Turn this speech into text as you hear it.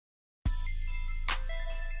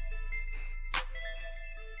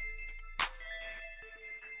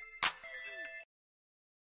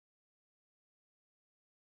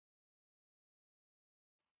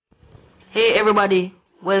Hey everybody,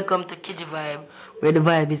 welcome to Kiji Vibe, where the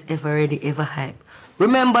vibe is ever ready, ever hype.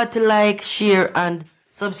 Remember to like, share and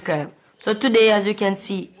subscribe. So today, as you can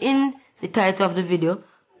see in the title of the video,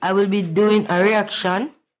 I will be doing a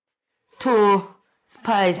reaction to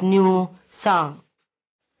Spice's new song.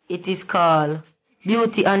 It is called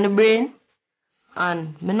Beauty and the Brain,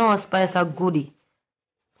 and me know Spice a goodie.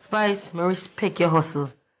 Spice, me respect your hustle.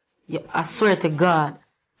 I swear to God,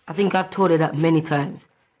 I think I've told you that many times.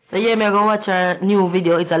 So yeah, me go watch a new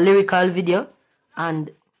video. It's a lyrical video,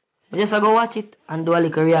 and I just go watch it and do a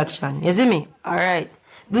little reaction. You see me? Alright.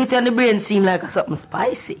 Beauty and the Brain seem like something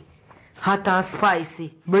spicy. Hot and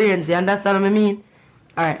spicy. Brains, you understand what I mean?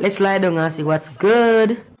 Alright, let's lie down and see what's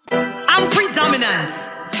good. I'm predominant.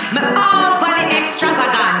 Me awfully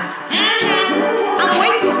extravagant. I'm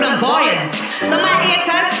way too flamboyant. So my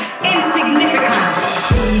haters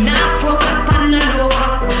insignificant. Now focus on the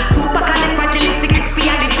locus.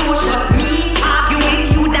 Supercalifragilisticexpialidocious. Me argue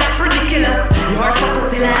with you, that's ridiculous. You're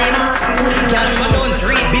supposed to lie my school. You don't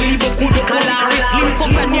read Billy Bokudo Calaris.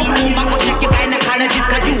 Lymphopaniloma, go check your gynecologist,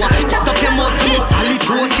 cause you are chat up your mouth.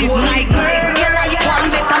 Halitosis, my girl. You like one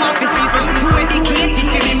metamorphosis. Too educated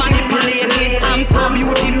to be manipulated. I'm so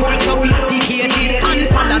beautiful, sophisticated.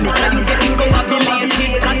 Unfollow me, cause you getting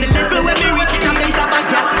confabulated. Cause the level where me reach it, I'm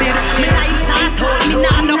flabbergasted. Me life start out, me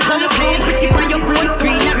nah no complain. Pretty for your phone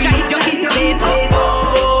screen, I drive you insane.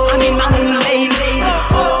 I'm in my own lane.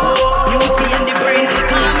 Beauty and the Brain.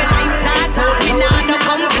 Cause me life start out, me nah no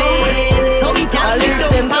complain. Some girls sit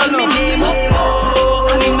down for me name.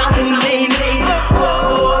 I'm in my own lane.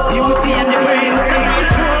 Beauty and the Brain.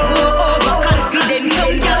 Overconfident,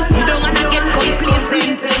 some girls sit down and I get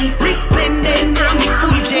complacent. Resplendent, I'm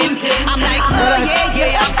fulgent. I'm like, oh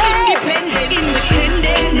yeah, I'm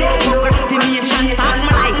independent, no procrastination. Start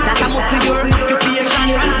my life, that I must do your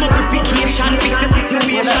occupation. Transmogrification, fix the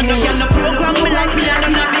situation. You can program me like me on a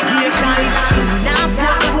navigation. Now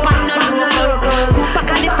focus on the local.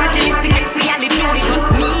 Supercalifragilisticexpialidocious.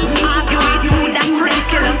 Me argue with you, that's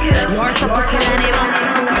ridiculous. You're supposed to learn it.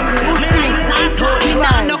 Me life start out, me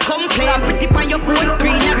nah no complain. Pretty on your phone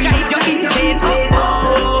screen, I drive you insane.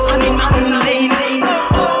 I'm in my own lane.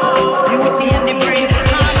 Beauty and the Brain.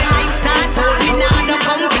 Me life start out, me nah no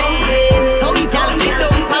complain. Some girls sit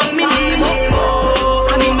down for me name.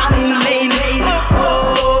 I'm in my own lane.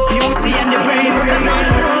 Beauty and the Brain.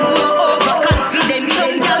 Overconfident,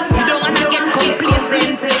 some girls sit down and I get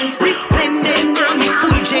complacent. Resplendent, I'm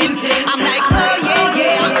fulgent. I'm like, oh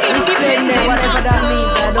yeah, I'm independent. Whatever that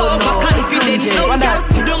means, I don't know. Overconfident, some girls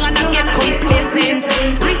sit down and I get complacent.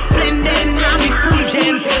 Resplendent, I'm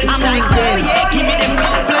fulgent. I'm like, oh yeah, give me them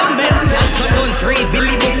compliments. So don't read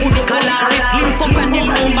Billy Bokudo Calaris.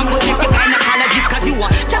 Lymphopaniloma, go check your gynecologist, cause you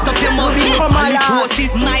are chat up your mouth.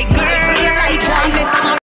 Halitosis, my girl, you like one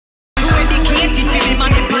metamorphosis. Too educated to be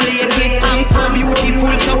manipulated. I'm so beautiful,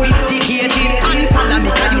 sophisticated. Unfollow me,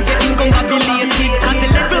 cause you getting confabulated. Cause the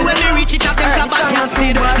level when we reach it, I've been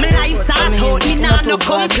flabbergasted. My life start out, me nah no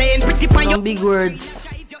complain. Pretty on your Some big words.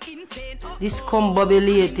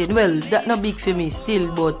 Discombobulated. Well, that not big for me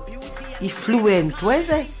still, but effluent. What is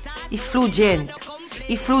it? Efflugent.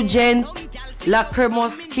 Efflugent.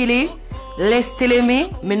 Lacrimose killy. Less telling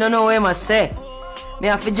me no know what I say. Me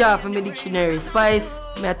have to draw from my dictionary. Spice,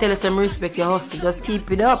 me I tell you some respect your hustle. Just keep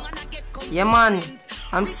it up. Yeah man.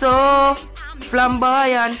 I'm so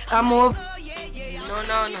flamboyant. I'm over.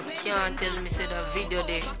 No, can't tell me say that video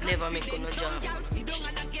they never make no job.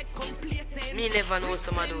 Me never know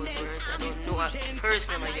some of those words. I don't know at first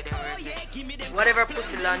me might get them words. Whatever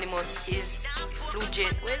pusillanimous is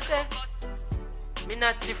flugent. What is it? Me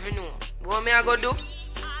not even know. What me I go do?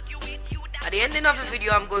 At the ending of the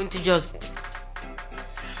video I'm going to just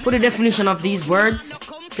put the definition of these words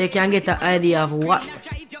so you can get an idea of what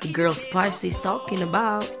the girl Spice is talking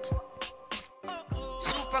about.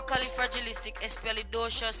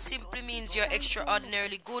 Supercalifragilisticexpialidocious simply means you're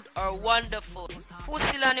extraordinarily good or wonderful.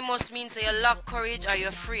 Pusillanimous means that you lack courage or you're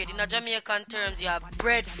afraid. In a Jamaican terms, you're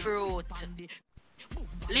breadfruit.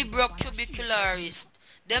 Librocubicularist.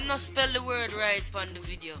 Them not spell the word right on the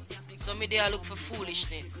video. So me they look for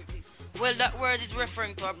foolishness. Well, that word is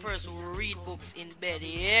referring to a person who read books in bed,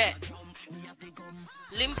 yeah.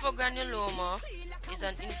 Lymphogranuloma is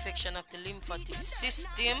an infection of the lymphatic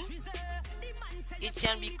system. It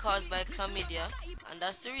can be caused by chlamydia, and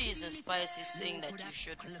that's the reason Spice is saying that you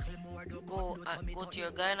should go to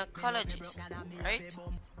your gynecologist, right?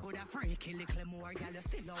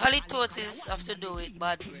 Halitosis have to do with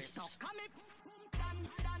bad breath.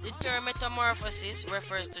 The term metamorphosis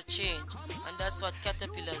refers to change, and that's what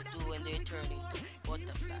caterpillars do when they turn into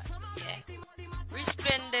butterflies. Yeah.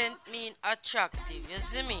 Resplendent mean attractive, you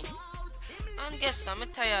see me? And guess I'm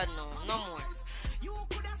tired now. No more.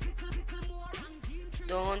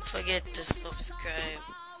 Don't forget to subscribe,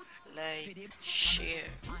 like, share.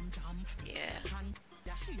 Yeah.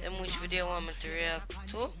 Tell me which video you want me to react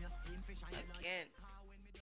to. Again.